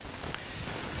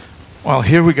Well,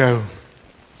 here we go.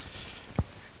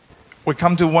 We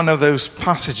come to one of those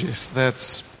passages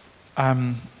that's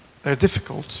they're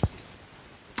difficult.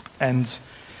 And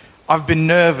I've been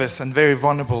nervous and very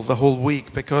vulnerable the whole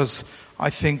week because I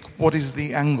think, what is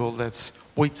the angle that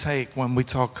we take when we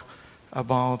talk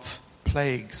about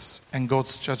plagues and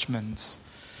God's judgments?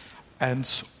 And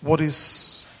what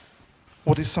is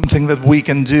something that we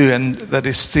can do and that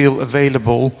is still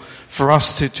available for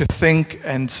us to think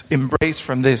and embrace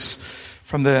from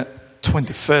the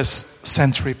 21st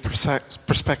century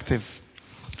perspective?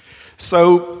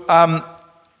 So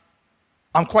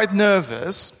I'm quite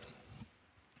nervous,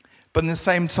 but at the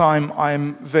same time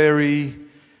I'm very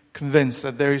convinced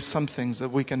that there is some things that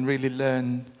we can really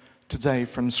learn today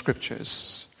from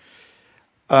Scriptures.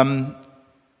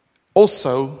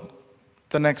 Also,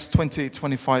 the next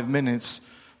 20-25 minutes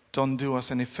don't do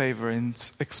us any favor in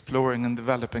exploring and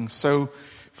developing. So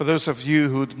for those of you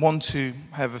who would want to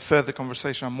have a further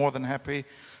conversation, I'm more than happy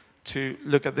to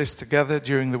look at this together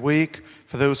during the week.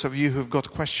 For those of you who've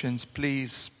got questions,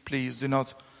 please do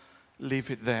not leave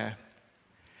it there.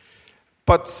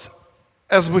 But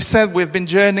as we said, we've been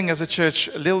journeying as a church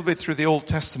a little bit through the Old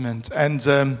Testament. And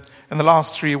in the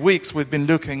last 3 weeks, we've been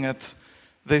looking at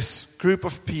this group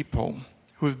of people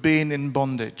who've been in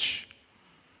bondage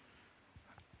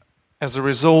as a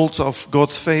result of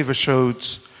God's favor showed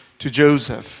to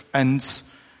Joseph. And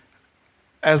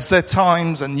as their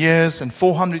times and years and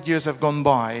 400 years have gone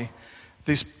by,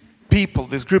 this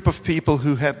group of people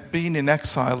who had been in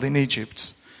exile in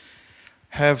Egypt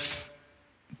have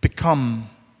become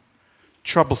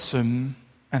troublesome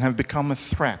and have become a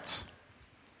threat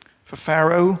for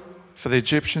Pharaoh, for the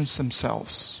Egyptians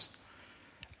themselves.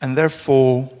 And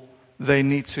therefore, they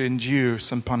need to endure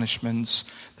some punishments.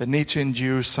 They need to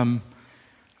endure some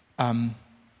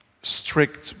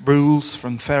strict rules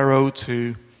from Pharaoh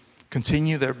to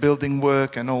continue their building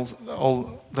work and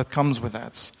all that comes with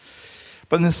that.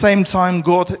 But at the same time,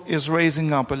 God is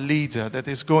raising up a leader that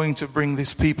is going to bring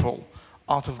these people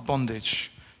out of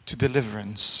bondage to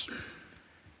deliverance.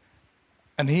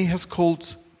 And he has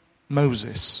called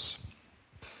Moses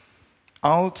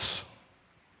out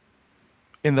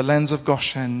in the lands of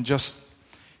Goshen, just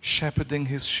shepherding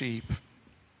his sheep,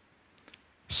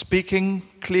 speaking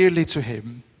clearly to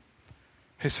him.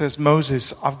 He says,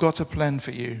 Moses, I've got a plan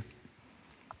for you,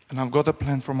 and I've got a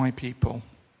plan for my people.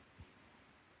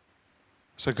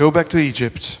 So go back to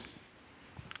Egypt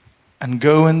and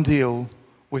go and deal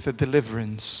with the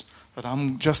deliverance that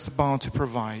I'm just about to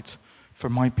provide for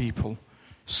my people,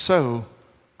 so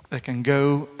they can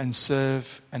go and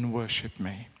serve and worship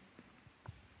me.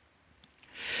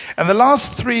 And the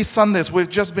last 3 Sundays, we've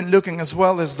just been looking as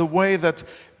well as the way that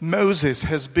Moses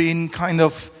has been kind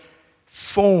of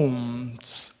formed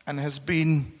and has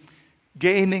been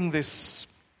gaining this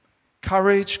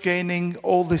courage, gaining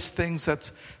all these things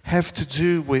that have to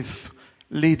do with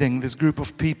leading this group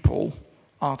of people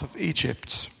out of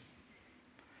Egypt.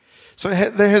 So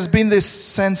there has been this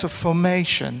sense of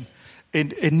formation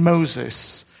in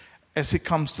Moses as he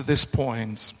comes to this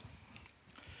point.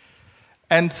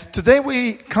 And today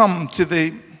we come to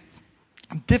the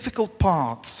difficult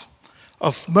part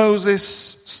of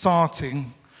Moses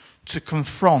starting to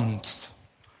confront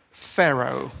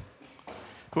Pharaoh,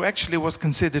 who actually was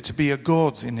considered to be a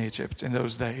god in Egypt in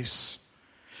those days.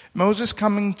 Moses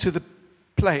coming to the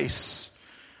place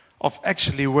of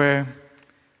actually where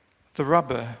the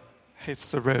rubber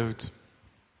hits the road.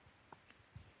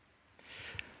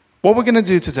 What we're going to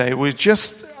do today,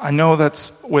 I know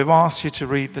that we've asked you to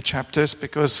read the chapters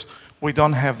because we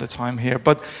don't have the time here,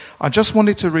 but I just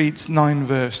wanted to read 9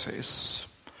 verses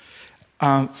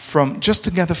just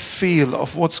to get a feel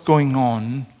of what's going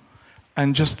on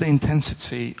and just the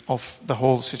intensity of the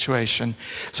whole situation.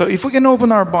 So if we can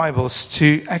open our Bibles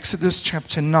to Exodus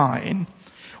chapter 9,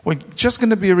 we're just going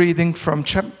to be reading from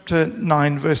chapter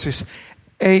 9, verses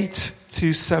 8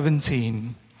 to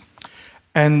 17.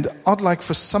 And I'd like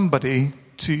for somebody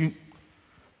to...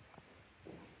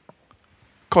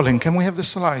 Colin, can we have the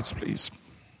slides, please?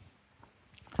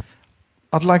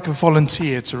 I'd like a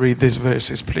volunteer to read these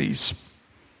verses, please.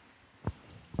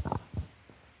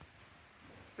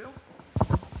 Phil?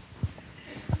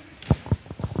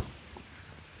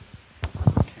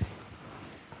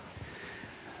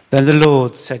 Then the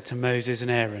Lord said to Moses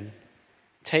and Aaron,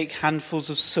 "Take handfuls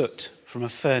of soot from a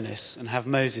furnace and have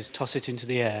Moses toss it into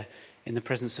the air in the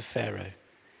presence of Pharaoh.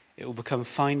 It will become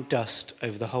fine dust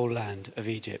over the whole land of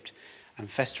Egypt, and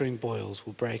festering boils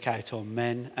will break out on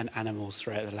men and animals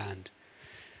throughout the land."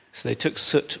 So they took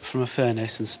soot from a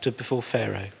furnace and stood before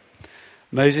Pharaoh.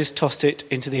 Moses tossed it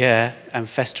into the air, and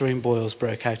festering boils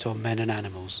broke out on men and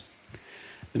animals.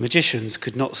 The magicians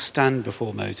could not stand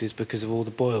before Moses because of all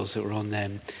the boils that were on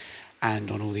them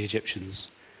and on all the Egyptians.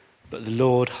 But the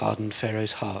Lord hardened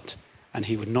Pharaoh's heart, and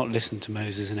he would not listen to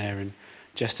Moses and Aaron,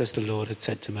 just as the Lord had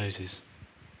said to Moses.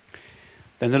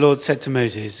 Then the Lord said to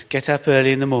Moses, "Get up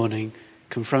early in the morning,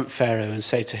 confront Pharaoh and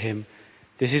say to him,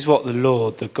 'This is what the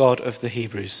Lord, the God of the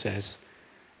Hebrews, says.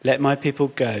 Let my people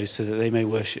go so that they may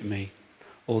worship me.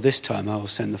 All this time I will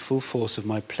send the full force of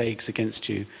my plagues against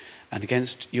you and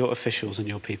against your officials and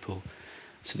your people,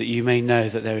 so that you may know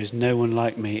that there is no one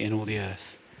like me in all the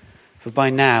earth. For by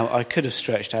now I could have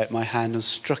stretched out my hand and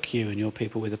struck you and your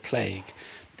people with a plague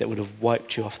that would have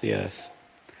wiped you off the earth.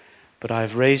 But I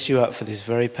have raised you up for this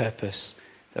very purpose,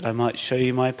 that I might show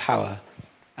you my power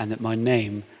and that my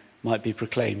name might be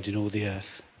proclaimed in all the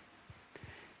earth.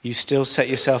 You still set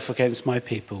yourself against my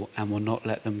people and will not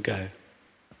let them go.'"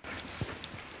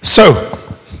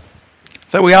 So,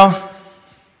 there we are.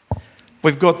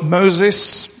 We've got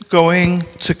Moses going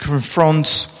to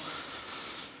confront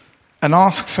and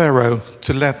ask Pharaoh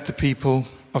to let the people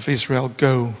of Israel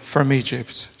go from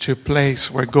Egypt to a place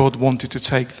where God wanted to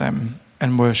take them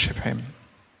and worship him.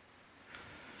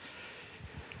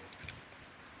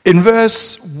 In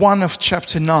verse 1 of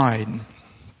chapter 9,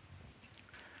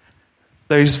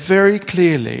 there is very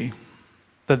clearly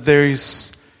that there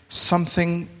is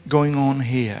something going on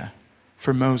here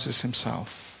for Moses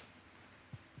himself.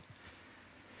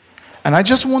 And I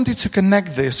just wanted to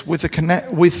connect this with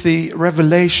the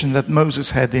revelation that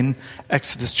Moses had in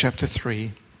Exodus chapter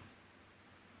 3.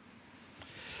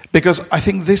 Because I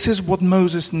think this is what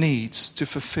Moses needs to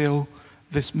fulfill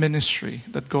this ministry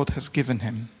that God has given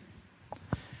him.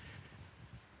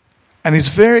 And it's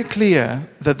very clear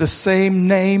that the same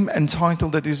name and title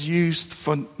that is used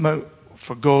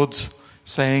for God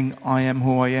saying, "I am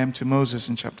who I am" to Moses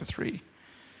in chapter 3,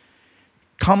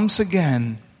 comes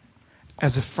again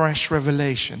as a fresh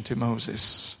revelation to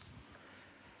Moses.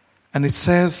 And it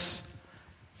says,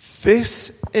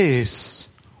 "This is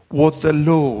what the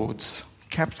Lord,"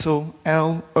 capital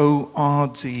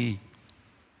Lord,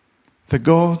 "the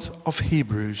God of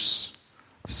Hebrews,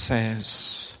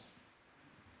 says."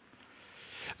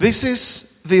 This is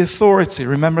the authority,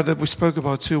 remember, that we spoke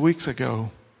about 2 weeks ago,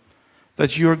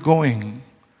 that you're going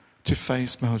to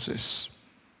face Moses.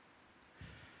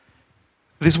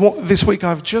 This week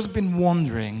I've just been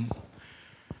wondering,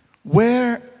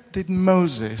 where did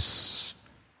Moses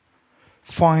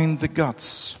find the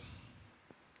guts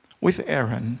with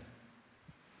Aaron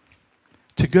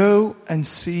to go and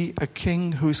see a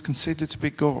king who is considered to be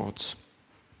God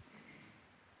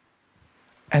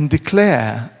and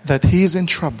declare that he is in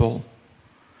trouble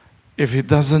if he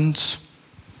doesn't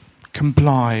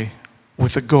comply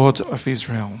with the God of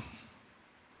Israel?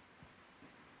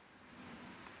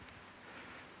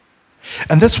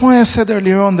 And that's why I said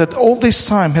earlier on that all this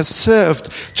time has served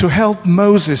to help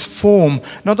Moses form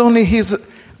not only his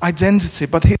identity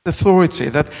but his authority,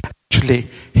 that actually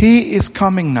he is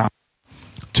coming now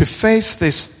to face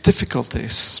these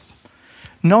difficulties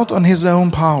not on his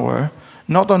own power,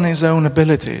 not on his own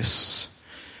abilities,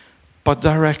 but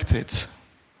directed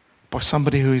by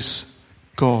somebody who is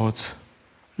God,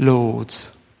 Lord.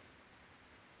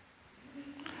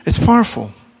 It's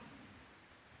powerful.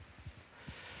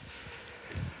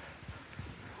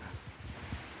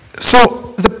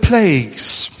 So, the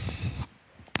plagues.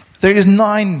 There is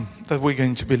 9 that we're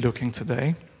going to be looking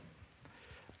today.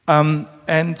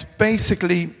 And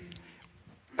basically,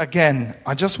 again,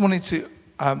 I just wanted to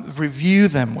review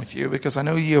them with you because I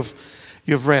know you've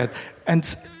read. And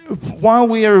while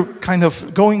we are kind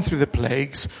of going through the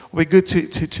plagues, we're good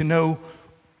to know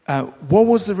what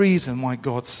was the reason why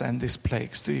God sent these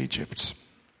plagues to Egypt.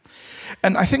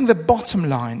 And I think the bottom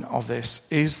line of this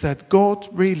is that God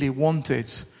really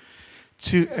wanted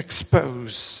to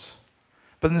expose,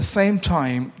 but at the same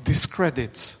time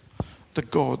discredit the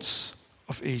gods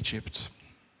of Egypt.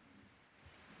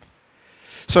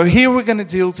 So here we're going to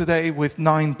deal today with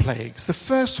 9 plagues. The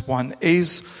first one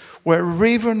is where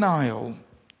River Nile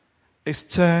is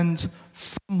turned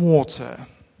from water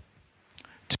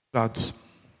to blood.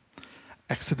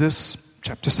 Exodus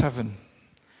chapter 7.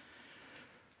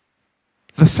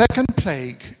 The second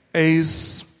plague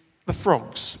is the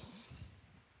frogs.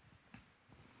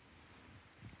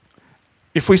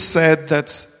 If we said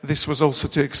that this was also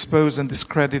to expose and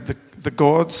discredit the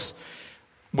gods,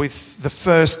 with the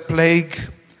first plague,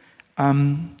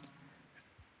 the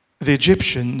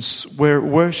Egyptians were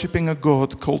worshipping a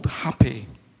god called Hapi.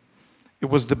 It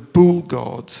was the bull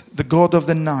god, the god of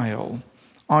the Nile,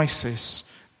 Isis,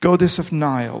 goddess of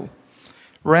Nile,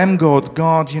 ram god,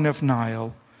 guardian of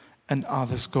Nile, and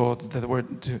others god that were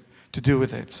to do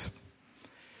with it.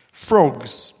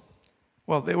 frogs,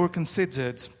 well, they were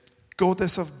considered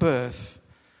goddess of birth,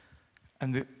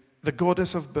 and the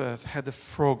goddess of birth had a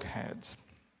frog head.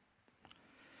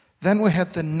 Then we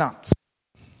had the nuts.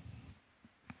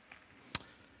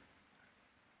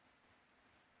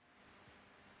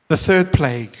 The third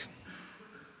plague.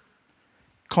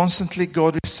 Constantly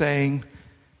God is saying,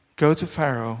 go to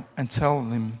Pharaoh and tell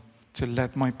him to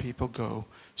let my people go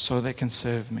so they can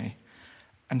serve me.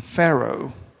 And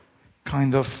Pharaoh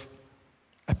kind of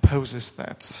opposes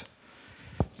that.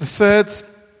 The third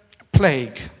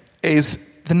plague is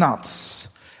the nuts.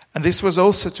 And this was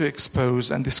also to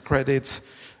expose and discredit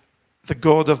the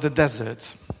god of the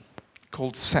desert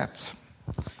called Set.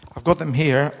 I've got them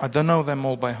here. I don't know them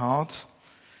all by heart.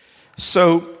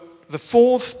 So the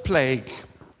fourth plague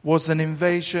was an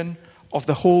invasion of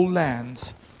the whole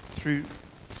land through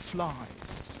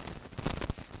flies.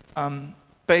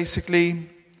 Basically,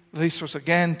 this was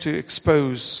again to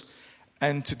expose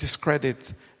and to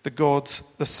discredit the gods,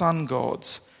 the sun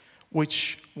gods,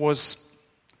 which was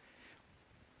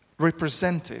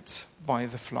represented by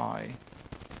the fly.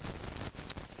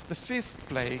 The fifth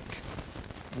plague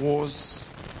was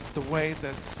the way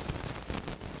that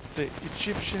the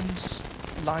Egyptians'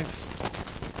 livestock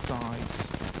died.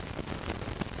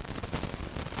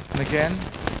 And again,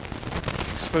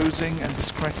 exposing and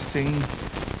discrediting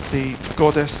the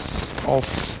goddess of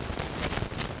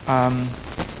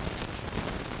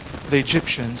the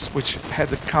Egyptians, which had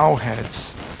the cow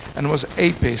heads, and was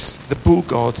Apis, the bull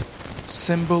god,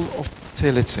 symbol of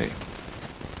fertility.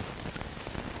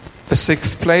 The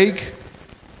sixth plague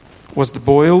was the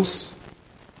boils.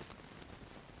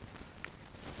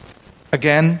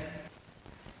 Again,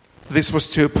 this was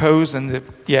to oppose the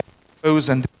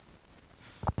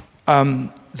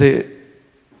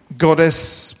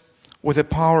goddess with a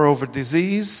power over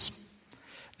disease.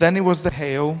 Then it was the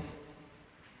hail.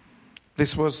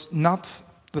 This was not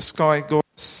the sky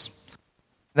goddess.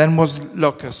 Then was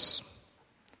locusts.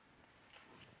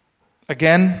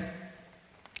 Again,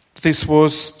 this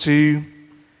was to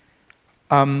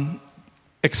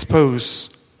expose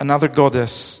another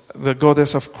goddess, the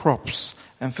goddess of crops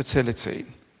and fertility.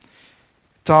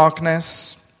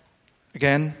 Darkness,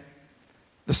 again,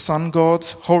 the sun god,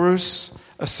 Horus,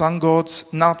 a sun god,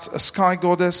 Nut, a sky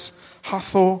goddess,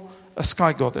 Hathor, a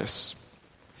sky goddess.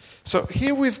 So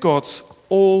here we've got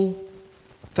all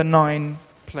the 9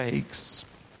 plagues.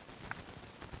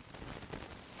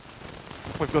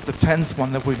 We've got the 10th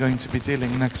one that we're going to be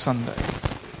dealing next Sunday.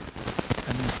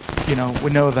 And, we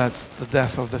know that's the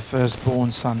death of the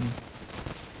firstborn son.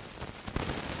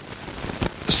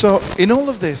 So in all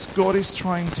of this, God is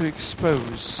trying to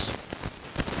expose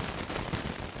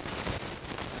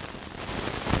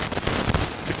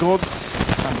the gods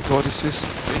and the goddesses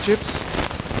of Egypt,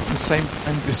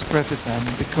 and discredit them,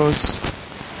 because,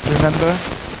 remember,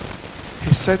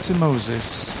 he said to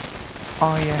Moses,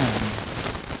 I am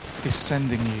is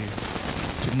sending you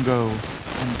to go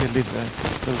and deliver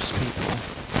those people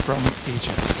from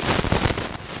Egypt.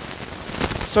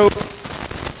 So,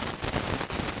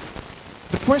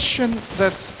 the question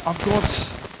that I've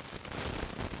got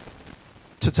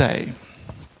today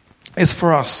is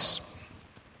for us.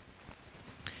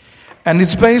 And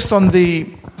it's based on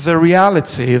the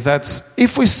reality that,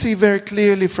 if we see very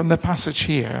clearly from the passage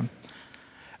here,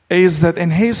 is that in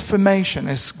his formation,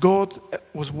 as God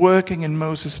was working in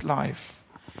Moses' life,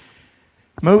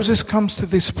 Moses comes to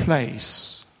this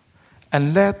place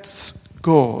and lets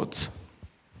God,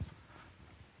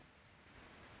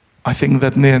 I think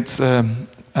that needs a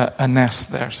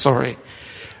nest there, sorry.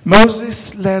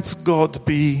 Moses lets God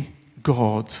be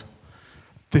God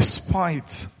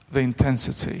despite the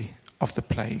intensity of the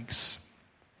plagues.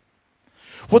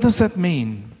 What does that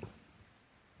mean?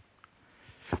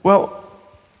 Well,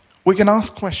 we can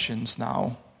ask questions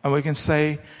now, and we can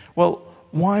say, well,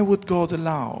 why would God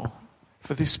allow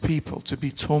for these people to be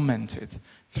tormented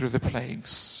through the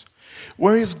plagues?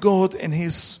 Where is God in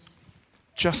his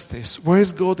justice? Where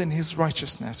is God in his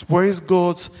righteousness? Where is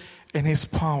God in his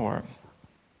power?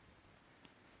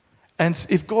 And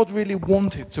if God really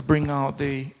wanted to bring out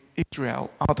the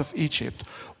Israel out of Egypt,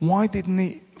 why didn't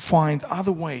he find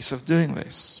other ways of doing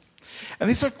this? And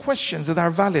these are questions that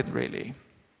are valid, really.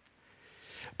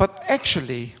 But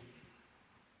actually,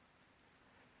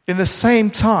 in the same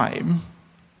time,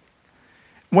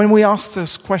 when we ask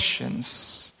those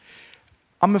questions,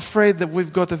 I'm afraid that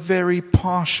we've got a very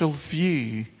partial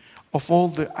view of all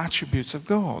the attributes of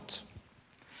God.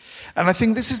 And I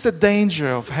think this is the danger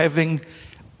of having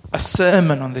a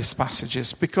sermon on these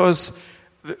passages, because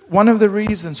one of the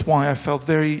reasons why I felt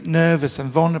very nervous and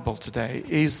vulnerable today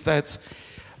is that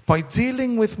by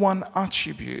dealing with one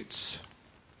attribute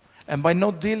and by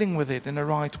not dealing with it in the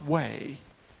right way,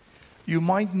 you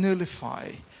might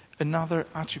nullify another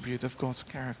attribute of God's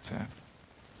character.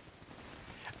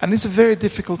 And it's a very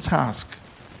difficult task.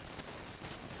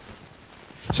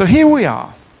 So here we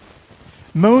are.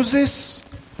 Moses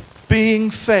being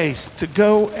faced to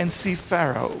go and see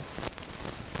Pharaoh.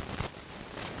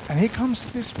 And he comes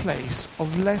to this place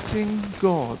of letting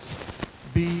God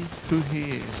be who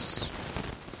he is.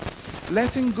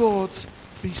 Letting God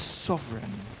be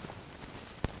sovereign.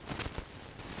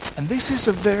 And this is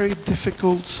a very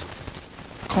difficult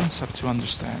concept to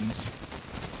understand.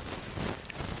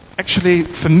 Actually,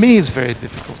 for me, it's a very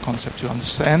difficult concept to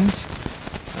understand.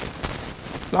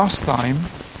 Last time,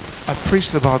 I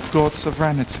preached about God's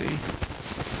sovereignty.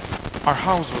 Our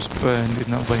house was burned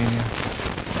in Albania.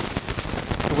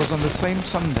 It was on the same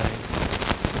Sunday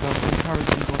that I was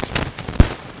encouraging God's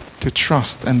people to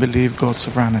trust and believe God's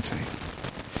sovereignty.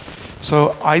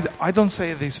 So I don't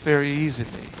say this very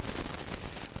easily.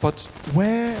 But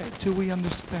where do we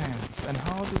understand and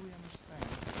how do we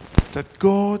understand that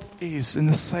God is in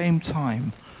the same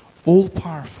time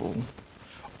all-powerful,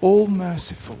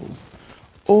 all-merciful,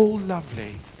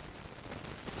 all-lovely,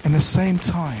 in the same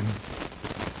time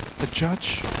the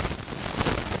Judge,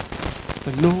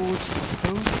 the Lord of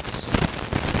hosts?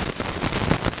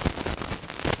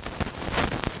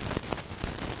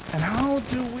 And how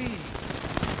do we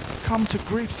come to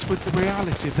grips with the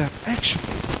reality that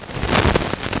actually,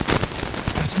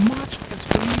 as much as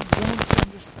we want to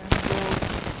understand God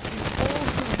in all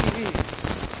who he is,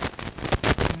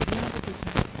 in the end of the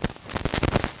day,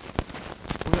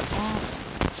 we're asked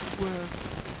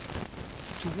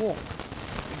to walk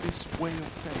in this way of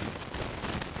faith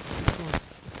because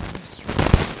it's a mystery.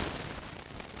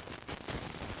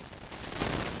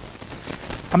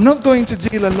 I'm not going to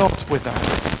deal a lot with that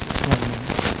this morning,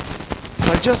 but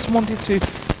I just wanted to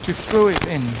throw it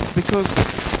in because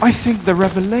I think the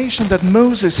revelation that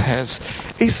Moses has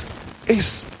is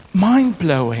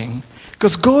mind-blowing.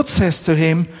 Because God says to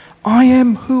him, I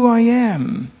am who I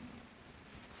am.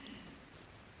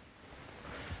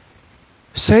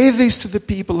 Say this to the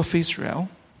people of Israel.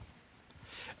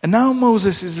 And now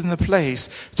Moses is in the place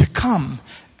to come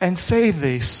and say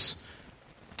this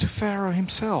to Pharaoh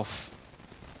himself.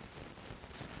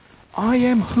 I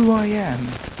am who I am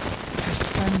has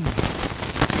sent me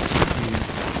to you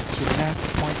to let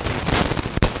my people.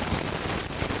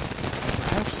 And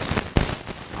perhaps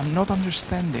I'm not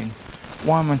understanding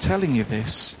why I'm telling you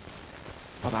this,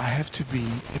 but I have to be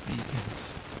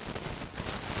obedient.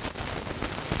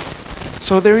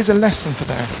 So there is a lesson for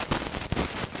that.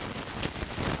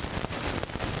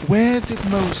 Where did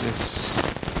Moses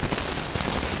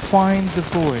find the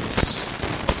voice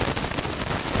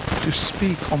to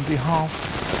speak on behalf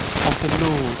of the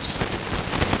Lord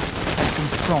and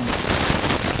confront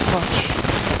such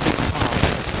a big power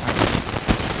as Pharaoh?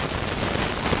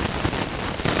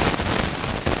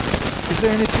 Is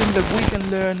there anything that we can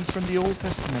learn from the Old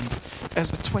Testament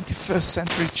as a 21st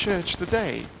century church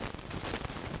today?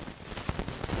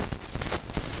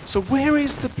 So where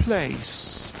is the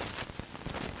place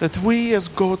that we as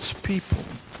God's people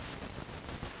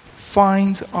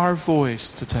find our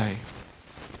voice today?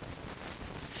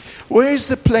 Where is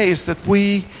the place that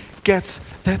we get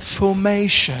that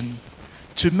formation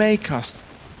to make us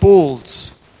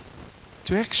bold,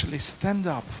 to actually stand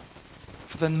up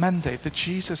for the mandate that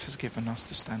Jesus has given us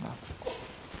to stand up?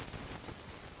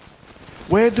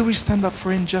 Where do we stand up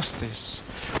for injustice?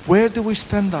 Where do we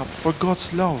stand up for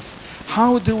God's love?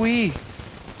 How do we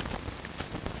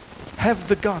have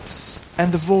the guts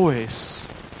and the voice?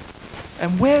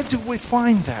 And where do we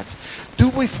find that? Do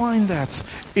we find that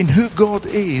in who God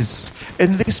is,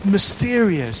 in this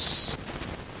mysterious,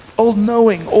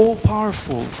 all-knowing,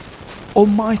 all-powerful,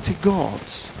 almighty God?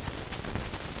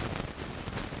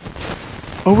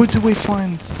 Or do we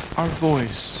find our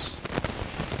voice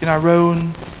in our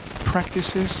own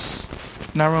practices,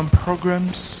 in our own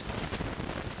programs,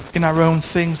 in our own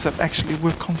things that actually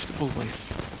we're comfortable with?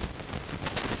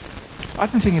 I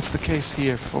don't think it's the case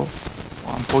here for,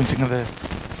 well, I'm pointing at the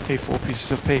A4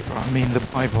 pieces of paper, I mean the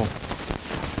Bible.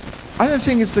 I don't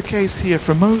think it's the case here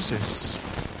for Moses.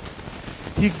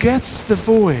 He gets the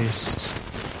voice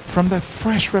from that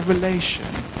fresh revelation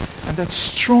and that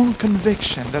strong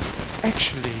conviction that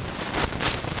actually,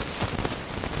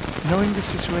 knowing the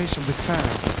situation with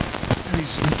Pharaoh,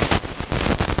 he's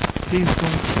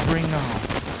going to bring out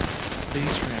the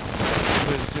Israelites.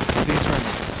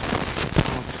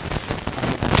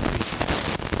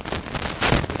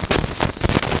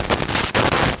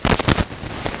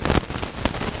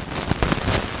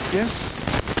 Yes,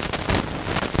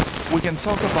 we can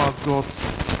talk about God's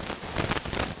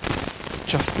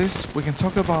justice, we can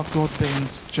talk about God being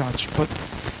judge, but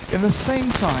in the same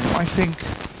time, I think,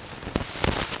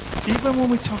 even when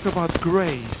we talk about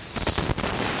grace,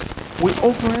 we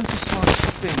overemphasize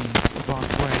things about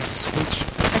grace, which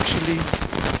actually,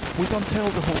 we don't tell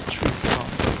the whole truth about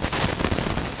grace.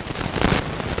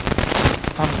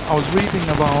 I was reading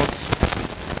about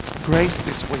grace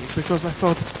this week because I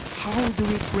thought, how do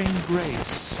we bring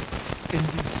grace in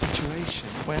this situation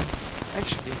when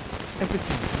actually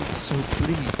everything looks so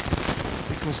bleak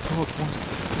because God wants to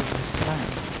fulfill His plan?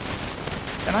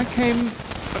 And I came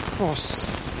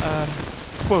across a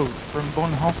quote from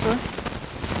Bonhoeffer.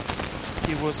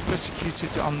 He was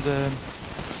persecuted under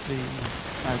the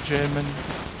German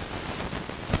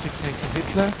dictator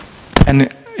Hitler,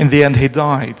 and in the end he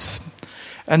died.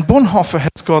 And Bonhoeffer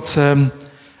has got a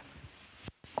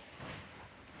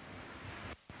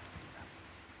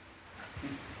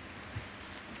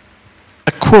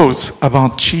quote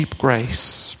about cheap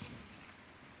grace.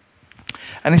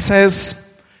 And he says,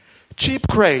 cheap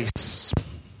grace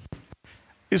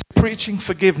is preaching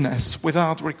forgiveness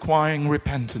without requiring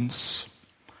repentance,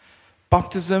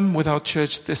 baptism without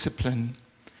church discipline,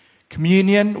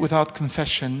 communion without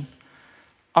confession,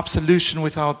 absolution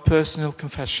without personal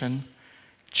confession.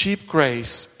 Cheap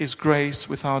grace is grace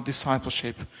without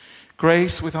discipleship,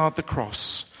 grace without the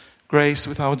cross, grace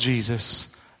without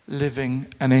Jesus, living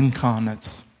and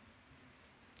incarnate.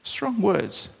 Strong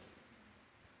words.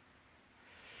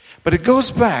 But it goes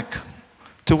back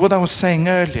to what I was saying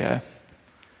earlier,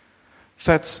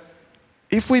 that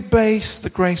if we base the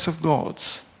grace of God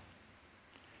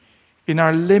in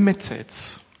our limited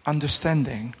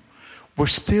understanding, we're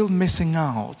still missing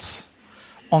out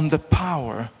on the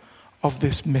power of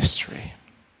this mystery.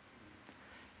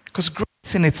 Because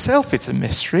grace in itself is a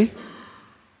mystery.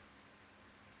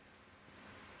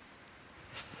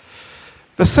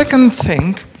 The second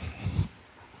thing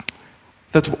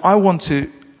that I want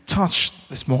to touch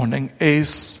this morning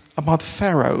is about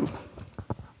Pharaoh.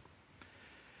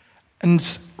 And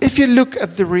if you look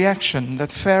at the reaction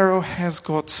that Pharaoh has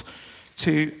got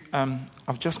to,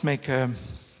 I'll just make a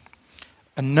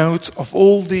note of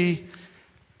all the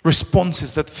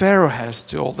responses that Pharaoh has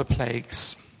to all the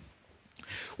plagues.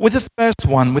 With the first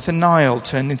one, with the Nile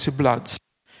turned into blood,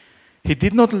 he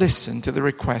did not listen to the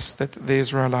request that the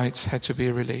Israelites had to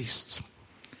be released.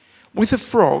 With the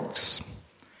frogs,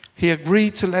 he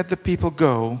agreed to let the people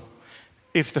go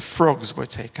if the frogs were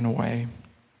taken away.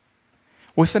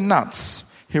 With the nuts,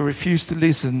 he refused to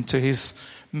listen to his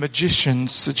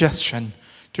magician's suggestion.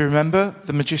 Do you remember?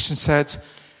 The magician said,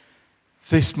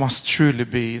 this must truly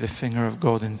be the finger of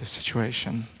God in this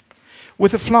situation.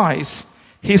 With the flies,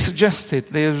 he suggested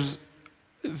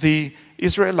the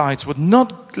Israelites would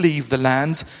not leave the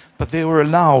land, but they were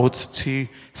allowed to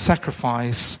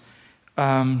sacrifice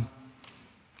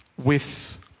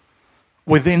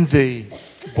within the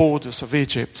borders of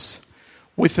Egypt.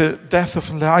 With the death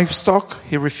of livestock,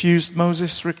 he refused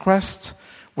Moses' request.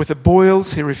 With the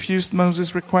boils, he refused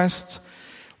Moses' request.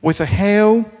 With the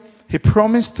hail, he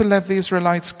promised to let the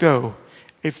Israelites go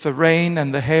if the rain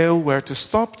and the hail were to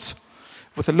stop.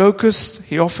 With the locusts,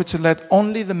 he offered to let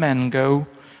only the men go.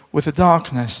 With the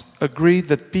darkness, agreed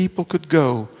that people could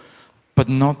go, but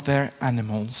not their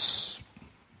animals.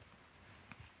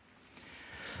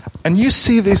 And you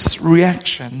see this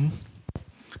reaction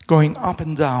going up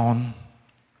and down.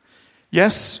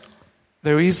 Yes,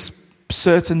 there is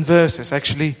certain verses.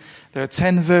 Actually, there are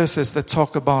 10 verses that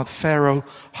talk about Pharaoh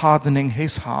hardening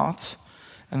his heart.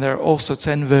 And there are also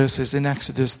 10 verses in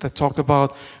Exodus that talk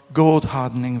about God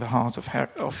hardening the heart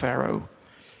of Pharaoh.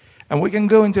 And we can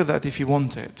go into that if you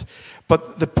want it.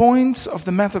 But the point of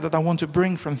the matter that I want to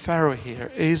bring from Pharaoh here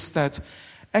is that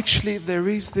actually there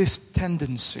is this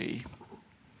tendency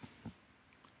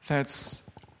that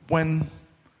when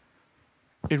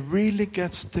it really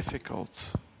gets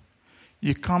difficult,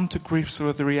 you come to grips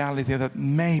with the reality that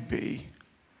maybe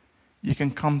you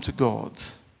can come to God,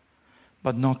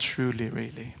 but not truly,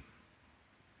 really.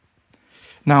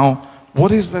 Now,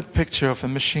 what is that picture of a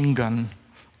machine gun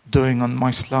doing on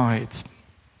my slides?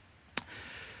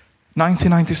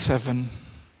 1997,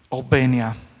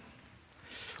 Albania.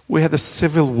 We had a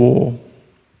civil war.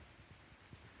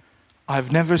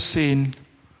 I've never seen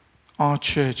our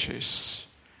churches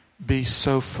be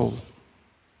so full.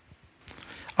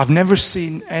 I've never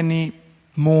seen any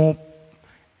more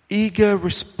eager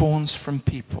response from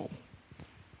people.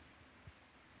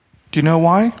 Do you know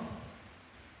why?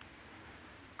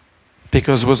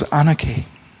 Because it was anarchy.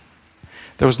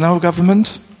 There was no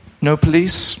government, no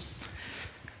police.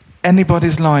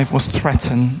 Anybody's life was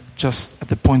threatened just at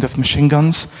the point of machine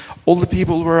guns. All the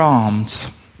people were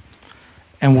armed,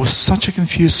 and was such a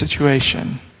confused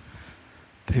situation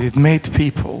that it made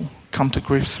people come to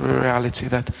grips with the reality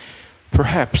that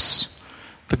perhaps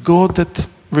the God that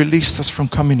released us from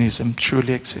communism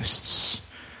truly exists.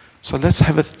 So let's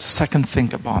have a second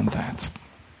think about that.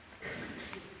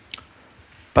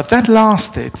 But that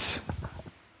lasted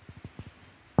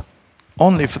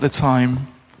only for the time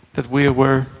that we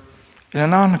were in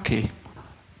an anarchy.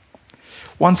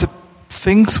 Once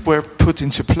things were put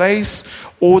into place,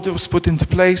 order was put into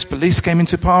place, police came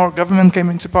into power, government came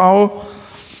into power,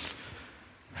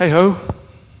 hey-ho.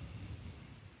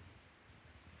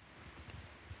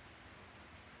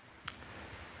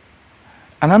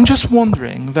 And I'm just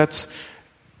wondering that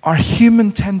our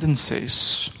human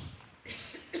tendencies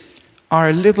are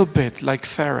a little bit like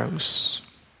Pharaoh's.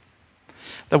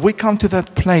 That we come to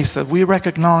that place that we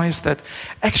recognize that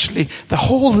actually the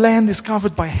whole land is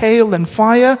covered by hail and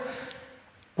fire.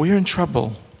 We're in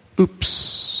trouble.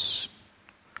 Oops.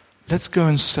 Let's go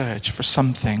and search for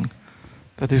something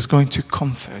that is going to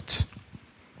comfort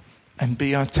and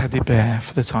be our teddy bear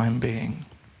for the time being.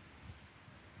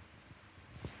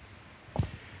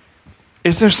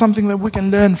 Is there something that we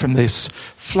can learn from these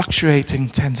fluctuating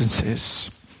tendencies?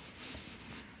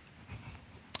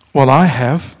 Well, I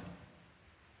have.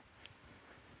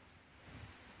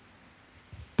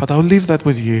 But I'll leave that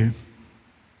with you.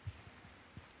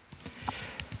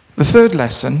 The third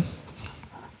lesson,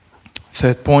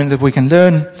 third point that we can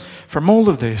learn from all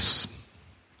of this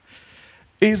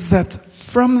is that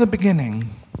from the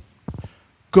beginning,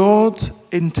 God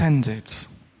intended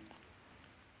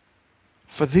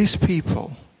for these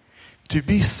people to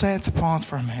be set apart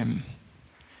from Him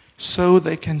so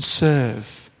they can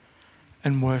serve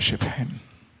and worship Him.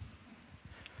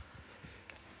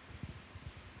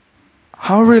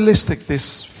 How realistic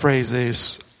this phrase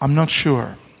is, I'm not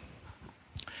sure.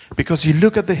 Because you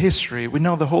look at the history, we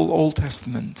know the whole Old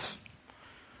Testament.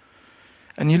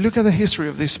 And you look at the history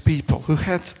of these people who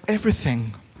had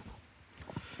everything.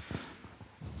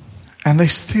 And they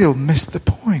still missed the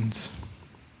point.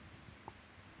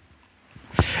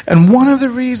 And one of the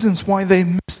reasons why they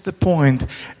missed the point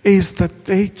is that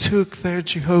they took their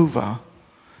Jehovah,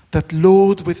 that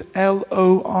Lord with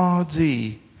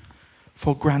L-O-R-D,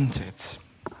 for granted.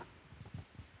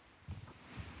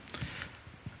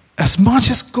 As much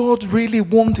as God really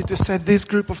wanted to set this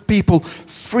group of people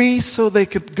free so they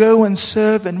could go and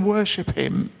serve and worship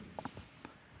Him,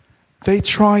 they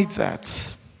tried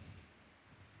that.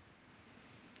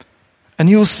 And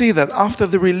you'll see that after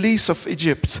the release of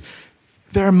Egypt,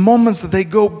 there are moments that they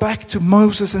go back to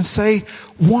Moses and say,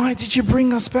 why did you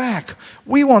bring us back?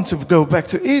 We want to go back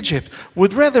to Egypt.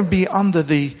 We'd rather be under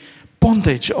the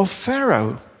bondage of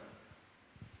Pharaoh.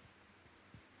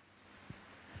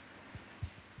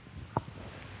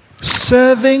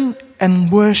 Serving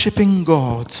and worshiping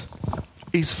God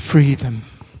is freedom.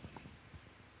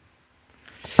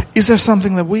 Is there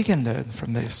something that we can learn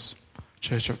from this,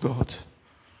 Church of God?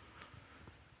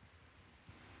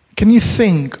 Can you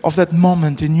think of that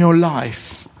moment in your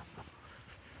life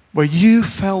where you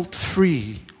felt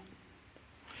free?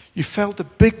 You felt a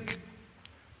big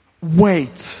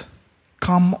weight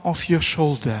come off your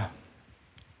shoulder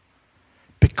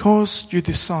because you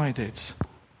decided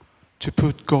to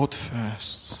put God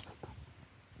first.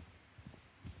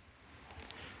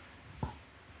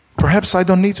 Perhaps I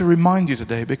don't need to remind you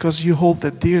today because you hold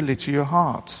that dearly to your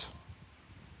heart.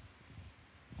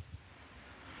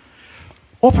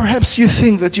 Or perhaps you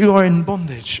think that you are in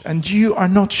bondage and you are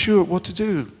not sure what to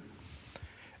do.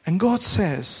 And God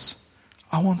says,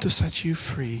 I want to set you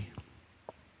free.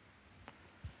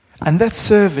 And that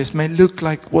service may look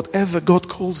like whatever God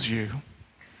calls you.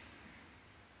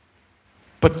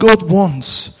 But God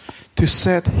wants to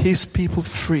set His people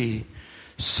free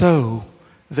so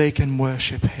they can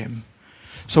worship Him.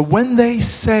 So when they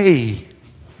say,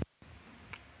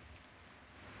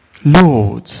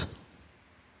 Lord,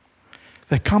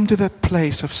 they come to that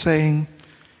place of saying,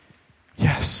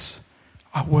 yes,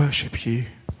 I worship you.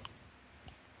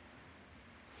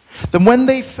 Then when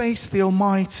they face the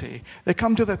Almighty, they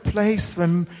come to that place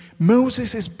when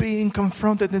Moses is being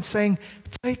confronted and saying,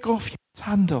 take off your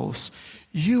sandals.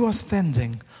 You are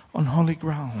standing on holy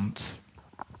ground.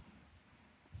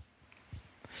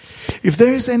 If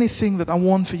there is anything that I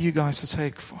want for you guys to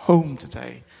take home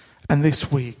today and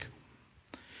this week,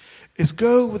 is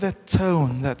go with that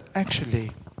tone that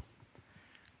actually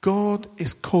God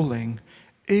is calling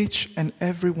each and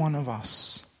every one of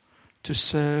us to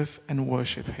serve and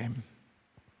worship Him.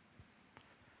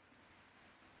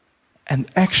 And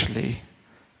actually,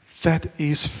 that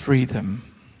is freedom.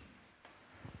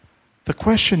 The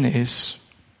question is,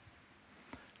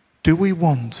 Do we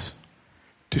want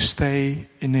to stay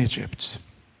in Egypt?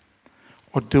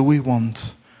 Or do we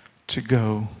want to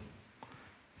go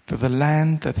to the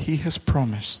land that He has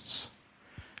promised,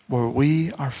 where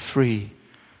we are free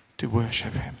to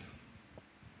worship Him?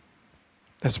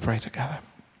 Let's pray together.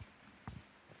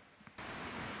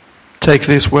 Take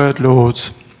this word, Lord,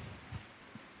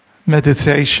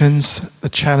 meditations, the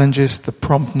challenges, the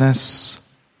promptness,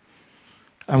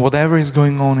 and whatever is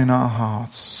going on in our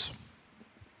hearts,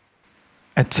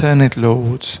 and turn it,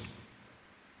 Lord.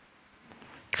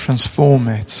 Transform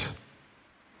it.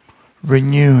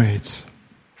 Renew it.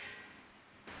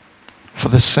 For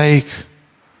the sake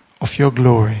of your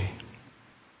glory.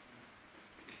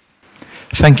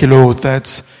 Thank you, Lord,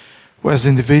 that as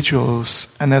individuals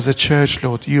and as a church,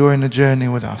 Lord, you are in a journey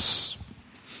with us.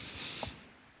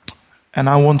 And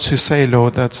I want to say,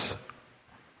 Lord, that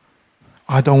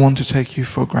I don't want to take you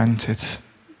for granted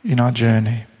in our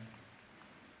journey.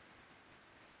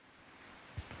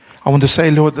 I want to say,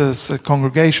 Lord, as a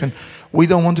congregation, we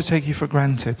don't want to take you for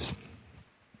granted.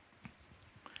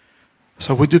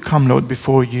 So we do come, Lord,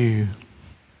 before you.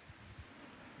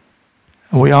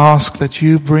 And we ask that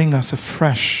you bring us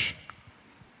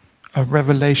a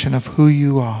revelation of who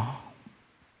you are.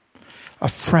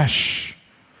 Afresh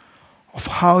of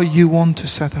how you want to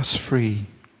set us free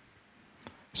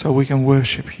so we can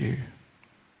worship you.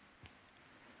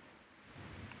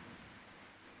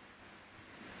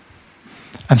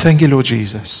 And thank you, Lord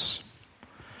Jesus,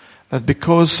 that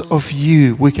because of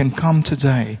you we can come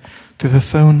today to the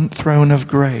throne of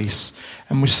grace.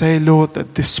 And we say, Lord,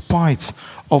 that despite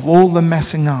of all the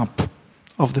messing up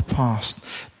of the past,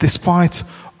 despite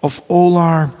of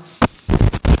our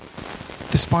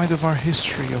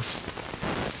history of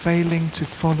failing to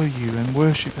follow you and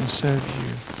worship and serve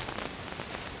you,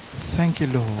 thank you,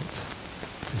 Lord,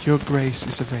 that your grace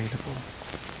is available.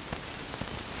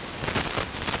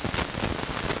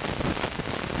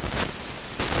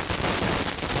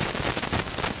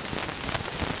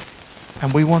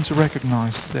 And we want to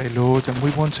recognize today, Lord, and we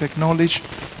want to acknowledge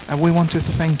and we want to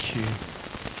thank you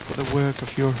for the work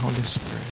of your Holy Spirit.